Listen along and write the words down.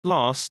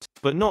Last,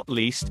 but not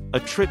least, a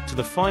trip to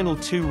the final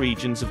two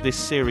regions of this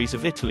series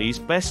of Italy's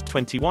best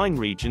 20 wine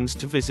regions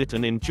to visit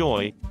and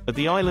enjoy, are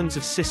the islands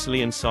of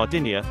Sicily and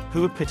Sardinia,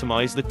 who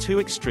epitomise the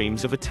two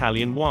extremes of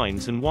Italian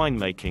wines and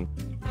winemaking.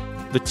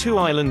 The two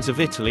islands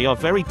of Italy are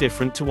very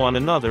different to one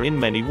another in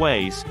many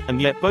ways,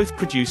 and yet both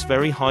produce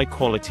very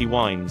high-quality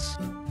wines.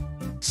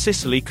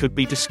 Sicily could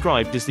be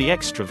described as the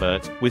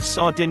extrovert, with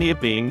Sardinia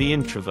being the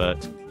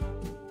introvert.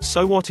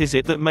 So what is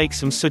it that makes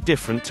them so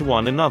different to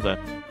one another?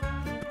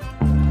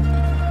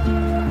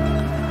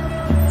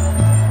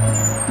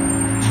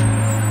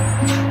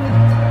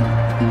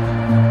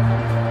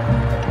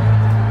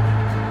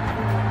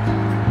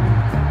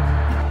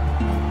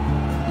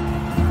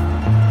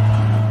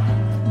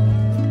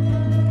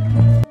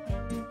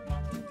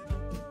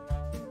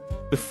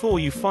 Before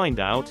you find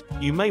out,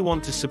 you may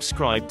want to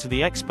subscribe to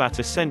the Expat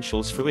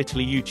Essentials for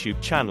Italy YouTube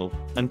channel,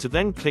 and to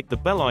then click the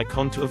bell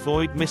icon to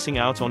avoid missing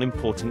out on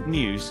important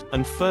news,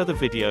 and further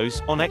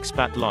videos, on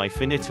expat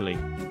life in Italy.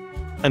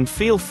 And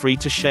feel free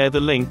to share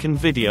the link and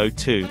video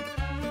too.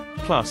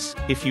 Plus,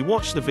 if you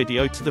watch the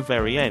video to the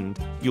very end,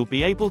 you'll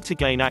be able to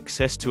gain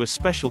access to a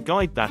special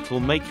guide that'll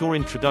make your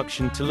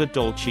introduction to La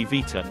Dolce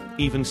Vita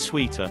even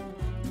sweeter.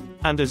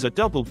 And as a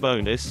double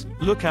bonus,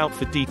 look out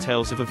for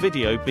details of a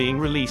video being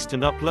released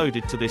and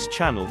uploaded to this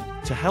channel,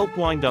 to help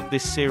wind up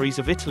this series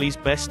of Italy's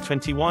best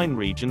 20 wine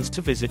regions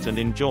to visit and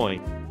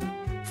enjoy.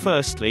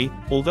 Firstly,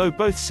 although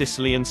both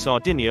Sicily and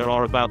Sardinia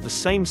are about the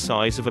same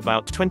size of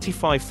about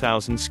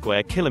 25,000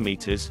 square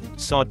kilometers,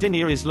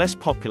 Sardinia is less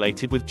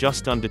populated with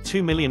just under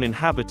 2 million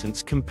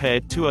inhabitants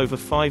compared to over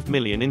 5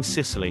 million in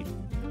Sicily.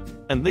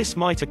 And this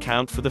might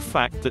account for the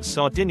fact that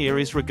Sardinia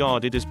is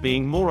regarded as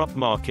being more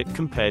upmarket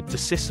compared to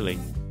Sicily.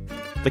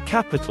 The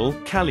capital,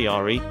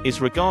 Cagliari, is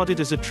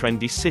regarded as a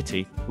trendy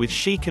city, with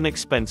chic and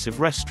expensive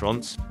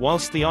restaurants,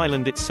 whilst the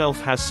island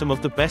itself has some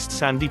of the best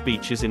sandy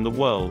beaches in the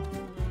world.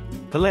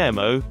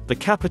 Palermo, the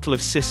capital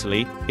of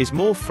Sicily, is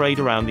more frayed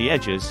around the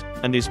edges,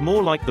 and is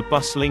more like the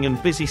bustling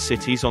and busy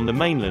cities on the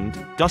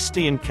mainland,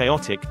 dusty and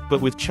chaotic,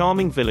 but with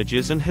charming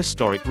villages and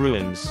historic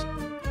ruins.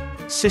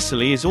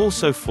 Sicily is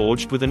also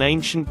forged with an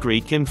ancient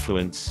Greek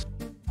influence.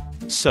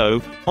 So,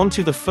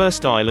 onto the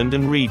first island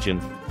and region.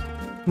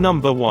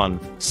 Number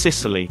 1.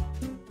 Sicily.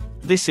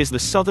 This is the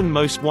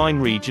southernmost wine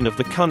region of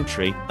the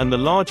country, and the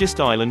largest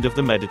island of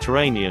the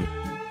Mediterranean.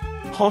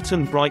 Hot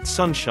and bright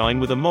sunshine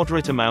with a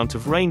moderate amount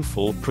of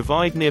rainfall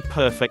provide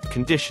near-perfect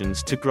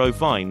conditions to grow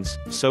vines,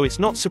 so it's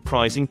not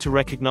surprising to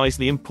recognize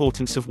the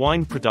importance of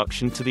wine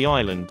production to the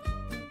island.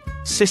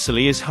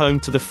 Sicily is home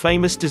to the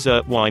famous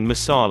dessert wine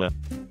Marsala.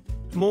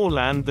 More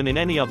land than in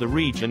any other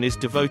region is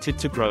devoted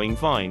to growing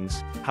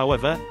vines.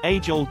 However,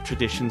 age-old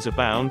traditions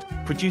abound,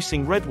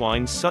 producing red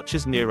wines such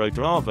as Nero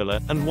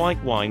d'Avola, and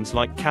white wines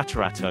like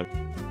Catarratto.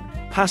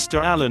 Pasta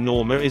alla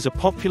norma is a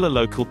popular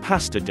local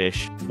pasta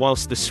dish,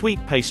 whilst the sweet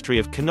pastry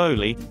of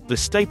cannoli, the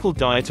staple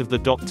diet of the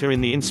Doctor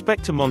in the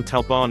Inspector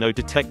Montalbano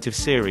detective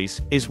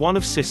series, is one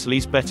of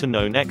Sicily's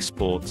better-known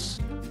exports.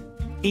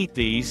 Eat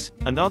these,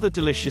 and other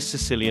delicious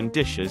Sicilian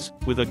dishes,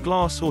 with a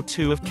glass or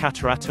two of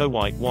Catarratto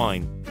white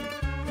wine.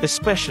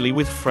 Especially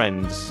with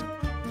friends.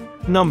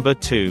 Number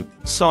 2.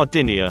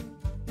 Sardinia.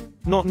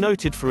 Not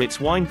noted for its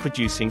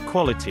wine-producing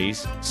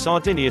qualities,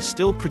 Sardinia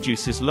still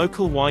produces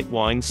local white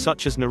wines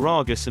such as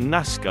Naragus and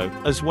Nasco,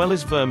 as well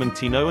as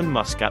Vermentino and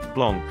Muscat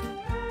Blanc.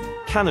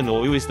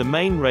 Cannonau is the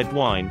main red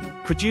wine,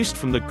 produced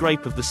from the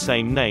grape of the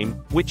same name,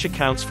 which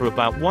accounts for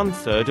about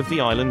 1/3 of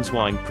the island's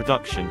wine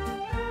production.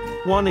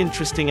 One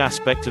interesting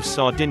aspect of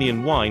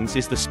Sardinian wines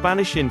is the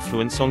Spanish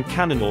influence on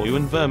Cannonau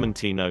and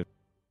Vermentino.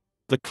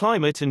 The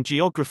climate and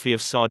geography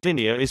of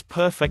Sardinia is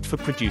perfect for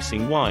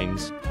producing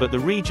wines, but the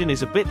region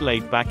is a bit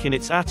laid back in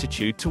its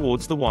attitude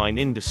towards the wine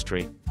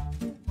industry.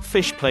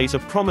 Fish plays a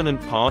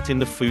prominent part in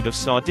the food of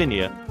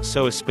Sardinia,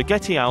 so a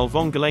spaghetti al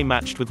vongole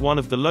matched with one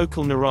of the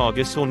local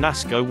Naragus or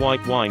Nasco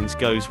white wines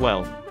goes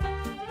well.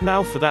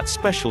 Now for that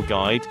special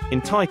guide,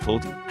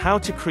 entitled, How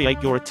to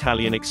Create Your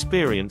Italian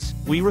Experience,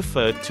 we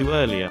referred to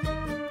earlier.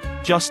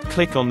 Just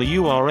click on the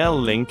URL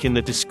link in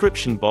the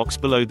description box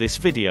below this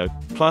video,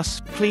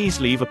 plus, please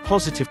leave a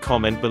positive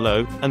comment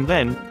below, and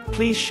then,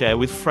 please share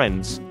with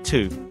friends,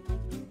 too.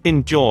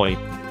 Enjoy!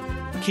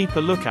 Keep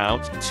a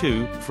lookout,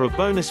 too, for a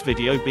bonus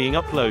video being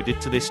uploaded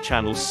to this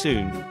channel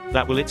soon,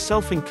 that will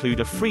itself include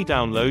a free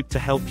download to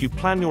help you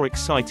plan your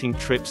exciting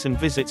trips and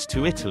visits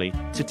to Italy,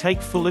 to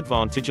take full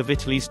advantage of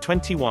Italy's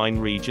 20 wine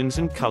regions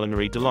and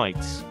culinary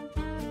delights.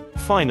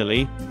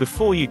 Finally,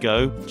 before you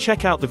go,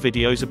 check out the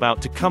videos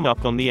about to come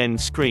up on the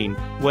end screen,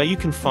 where you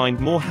can find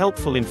more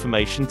helpful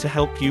information to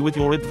help you with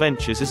your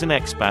adventures as an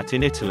expat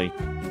in Italy.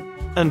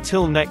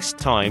 Until next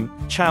time,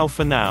 ciao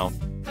for now.